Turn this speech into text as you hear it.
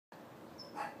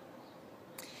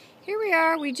Here we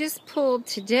are. We just pulled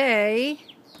today.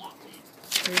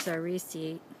 Here's our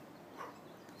receipt.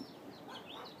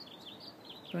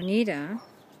 Bonita,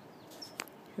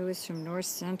 who is from North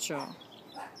Central.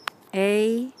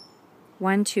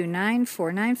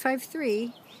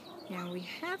 A1294953. And we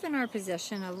have in our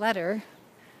possession a letter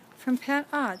from Pet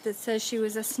Ott that says she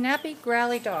was a snappy,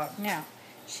 growly dog. Now,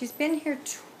 she's been here,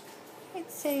 I'd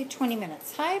say 20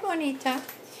 minutes. Hi, Bonita.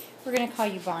 We're going to call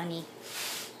you Bonnie.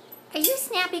 Are you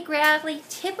snappy, growly,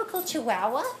 typical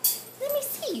Chihuahua? Let me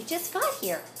see, you just got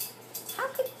here. How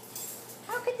could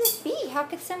this be? How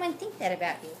could someone think that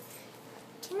about you?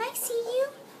 Can I see you?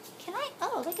 Can I?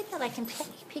 Oh, look at that. I can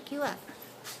pick you up.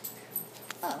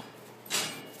 Oh.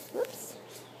 Whoops.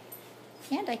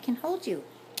 And I can hold you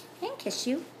and kiss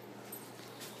you.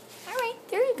 All right,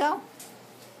 there you go.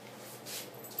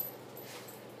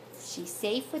 She's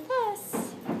safe with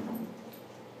us.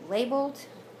 Labeled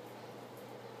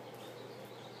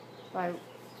by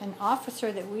an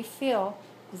officer that we feel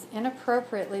is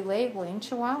inappropriately labeling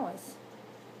Chihuahuas.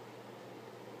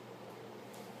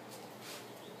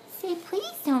 Say,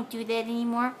 please don't do that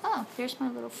anymore. Oh, there's my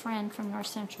little friend from North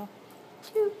Central.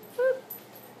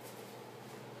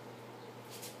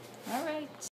 All right.